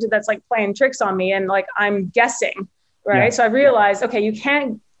mind that's like playing tricks on me and like I'm guessing. Right. Yeah. So I realized,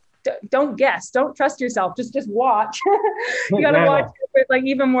 okay, don't guess, don't trust yourself. Just watch. You got to watch it like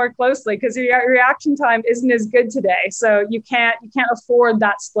even more closely because your reaction time isn't as good today. So you can't afford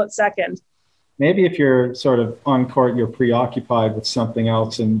that split second. Maybe if you're sort of on court, you're preoccupied with something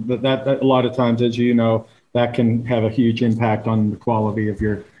else. And that a lot of times, as you know, that can have a huge impact on the quality of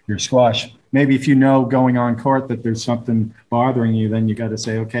your squash. Maybe if you know going on court that there's something bothering you, then you got to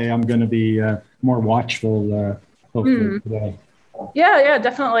say, okay, I'm going to be more watchful hopefully today. Yeah,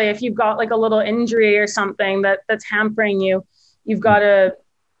 definitely. If you've got like a little injury or something that's hampering you, you've got to,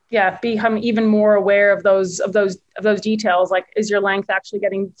 become even more aware of those details. Like, is your length actually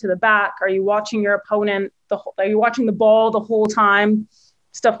getting to the back? Are you watching your opponent? Are you watching the ball the whole time?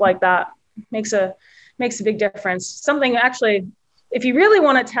 Stuff like that makes a big difference. Something actually, if you really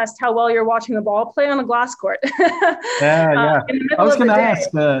want to test how well you're watching the ball, play on a glass court. Yeah. I was going to ask,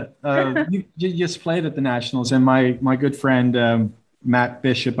 you just played at the Nationals, and my good friend, Matt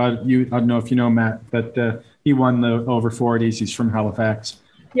Bishop, I don't know if you know Matt, but he won the over 40s. He's from Halifax.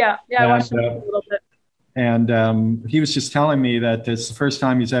 Yeah, I watched him a little bit. And he was just telling me that it's the first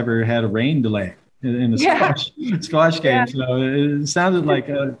time he's ever had a rain delay in a squash game. So it sounded like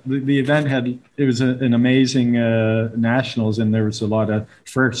the event it was an amazing Nationals, and there was a lot of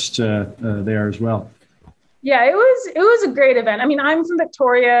firsts there as well. Yeah, it was a great event. I mean, I'm from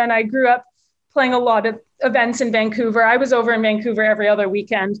Victoria, and I grew up playing a lot of events in Vancouver. I was over in Vancouver every other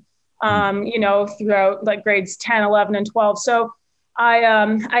weekend, throughout like grades 10, 11, and 12. So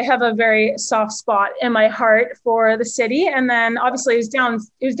I have a very soft spot in my heart for the city. And then obviously it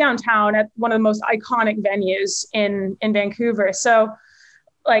was downtown at one of the most iconic venues in Vancouver. So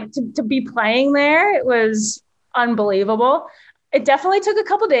like to be playing there, it was unbelievable. It definitely took a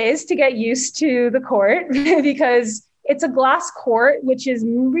couple days to get used to the court because it's a glass court, which is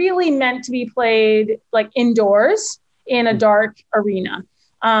really meant to be played like indoors in a dark arena.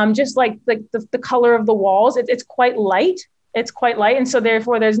 Just like the color of the walls, it's quite light. It's quite light. And so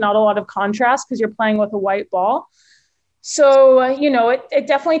therefore there's not a lot of contrast because you're playing with a white ball. So, it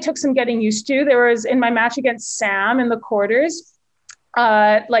definitely took some getting used to. There was in my match against Sam in the quarters,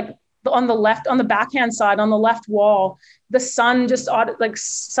 like on the backhand side, on the left wall, the sun just like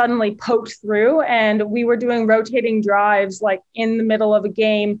suddenly poked through, and we were doing rotating drives like in the middle of a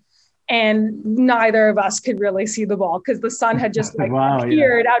game. And neither of us could really see the ball because the sun had just like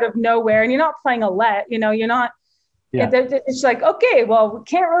appeared out of nowhere. And you're not playing a let, you're not. Yeah. It's like, okay, well, we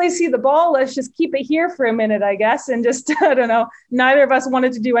can't really see the ball. Let's just keep it here for a minute, I guess. And just, I don't know, neither of us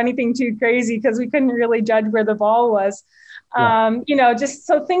wanted to do anything too crazy because we couldn't really judge where the ball was. Yeah. Just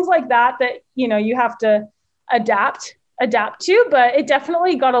so things like that, you have to adapt to, but it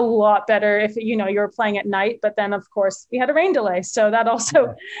definitely got a lot better if, you were playing at night. But then, of course, we had a rain delay. So that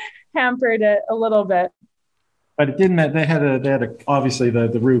also hampered it a little bit. But it didn't. They had obviously the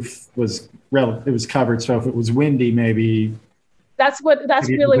roof was it was covered. So if it was windy, maybe that's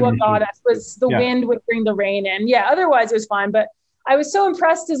really what got us was the wind would bring the rain in. Yeah. Otherwise, it was fine. But I was so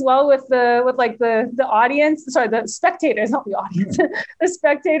impressed as well with the audience. Sorry, the spectators, not the audience. The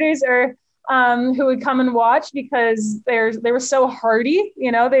spectators who would come and watch because they were so hardy.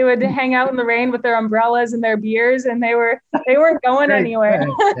 They would hang out in the rain with their umbrellas and their beers, and they weren't going anywhere.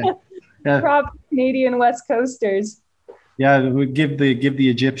 Yeah. Prop Canadian West Coasters. Yeah, it would give the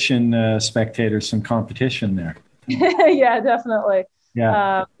Egyptian spectators some competition there. Yeah, definitely.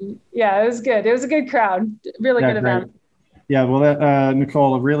 Yeah. It was good. It was a good crowd. Really good event. Yeah, well,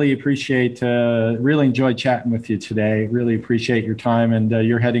 Nicole, I really enjoyed chatting with you today. Really appreciate your time, and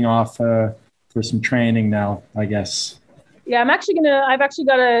you're heading off for some training now, I guess. Yeah, I've actually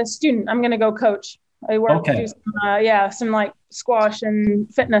got a student. I'm gonna go coach. I work do some like squash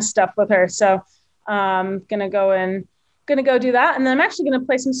and fitness stuff with her. So gonna go do that, and then I'm actually gonna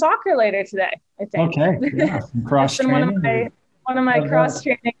play some soccer later today, I think. Okay, yeah, cross training. One of my cross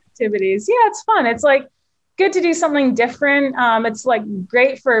training activities. Yeah, it's fun. It's like good to do something different. It's like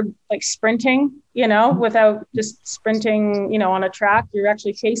great for like sprinting, without just sprinting, on a track. You're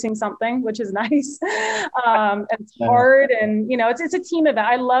actually chasing something, which is nice. It's hard, and it's a team event.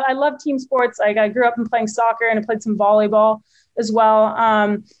 I love team sports. Like I grew up in playing soccer, and I played some volleyball as well.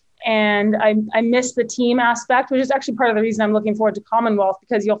 And I miss the team aspect, which is actually part of the reason I'm looking forward to Commonwealth,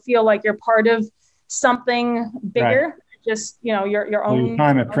 because you'll feel like you're part of something bigger. Right. Just, your own. Your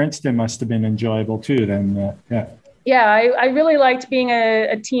time at Princeton must have been enjoyable too, then. Yeah, I really liked being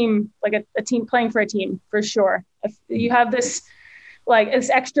a team, like a team, playing for a team, for sure. You have this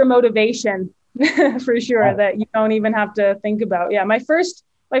extra motivation for sure that you don't even have to think about. Yeah, my first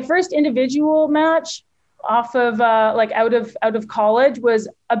individual match off of out of college was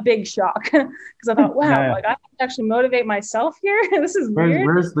a big shock, because I thought, wow, I can actually motivate myself here. This is weird.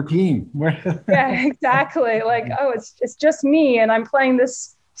 Where's the team? Yeah, exactly. It's just me, and I'm playing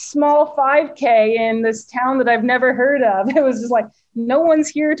this small 5K in this town that I've never heard of. It was just like, no one's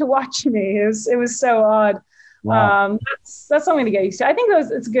here to watch me. It was so odd. Wow. That's something to get used to. I think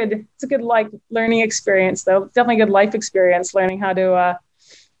it's good. It's a good learning experience, though. Definitely a good life experience, learning how to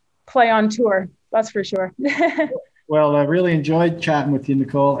play on tour. That's for sure. Well, I really enjoyed chatting with you,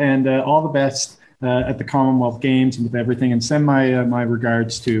 Nicole, and all the best at the Commonwealth Games and with everything. And send my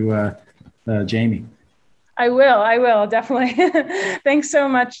regards to Jamie. I will definitely. Thanks so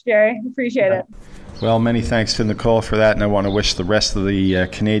much, Jerry. Appreciate it. Well, many thanks to Nicole for that, and I want to wish the rest of the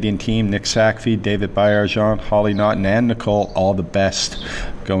Canadian team, Nick Sackvey, David Baillargeon, Holly Naughton, and Nicole, all the best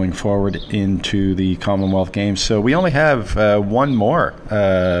going forward into the Commonwealth Games. So we only have one more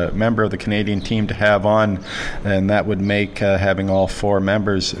member of the Canadian team to have on, and that would make having all four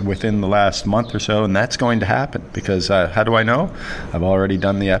members within the last month or so, and that's going to happen because how do I know? I've already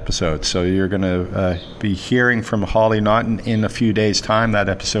done the episode. So you're going to be hearing from Holly Naughton in a few days' time. That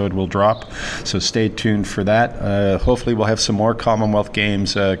episode will drop, so stay tuned for that. Hopefully we'll have some more Commonwealth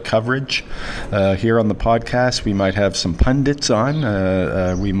Games coverage here on the podcast. We might have some pundits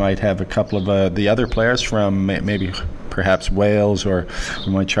on. We might have a couple of the other players from maybe perhaps Wales, or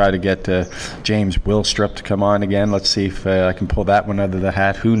we might try to get James Willstrop to come on again. Let's see if I can pull that one out of the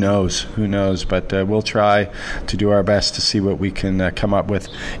hat. Who knows? But we'll try to do our best to see what we can come up with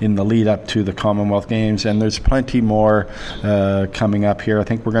in the lead up to the Commonwealth Games. And there's plenty more coming up here. I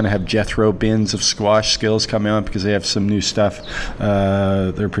think we're going to have Jethro Binns of Squash Skills coming on because they have some new stuff.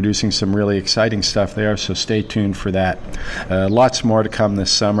 They're producing some really exciting stuff there, so stay tuned for that. Lots more to come this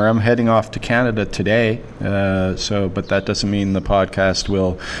summer. I'm heading off to Canada today, but that doesn't mean the podcast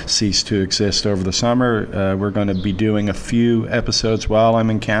will cease to exist over the summer. We're going to be doing a few episodes while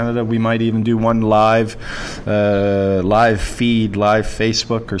I'm in Canada. We might even do one live feed, live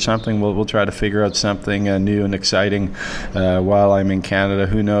Facebook or something. We'll try to figure out something new and exciting while I'm in Canada.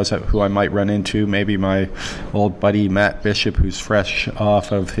 Who knows who I might run into? Maybe my old buddy Matt Bishop, who's fresh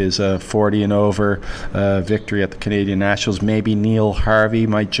off of his 40 and over victory at the Canadian Nationals. Maybe Neil Harvey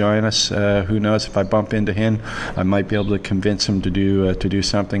might join us. Who knows? If I bump into him, I might be able to convince him to do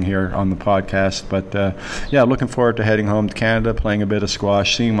something here on the podcast. But looking forward to heading home to Canada, playing a bit of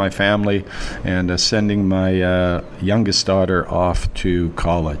squash, seeing my family, and sending my youngest daughter off to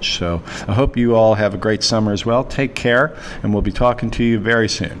college. So I hope you all have a great summer as well. Take care, and we'll be talking to you very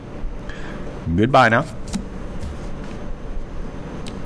soon. Goodbye now.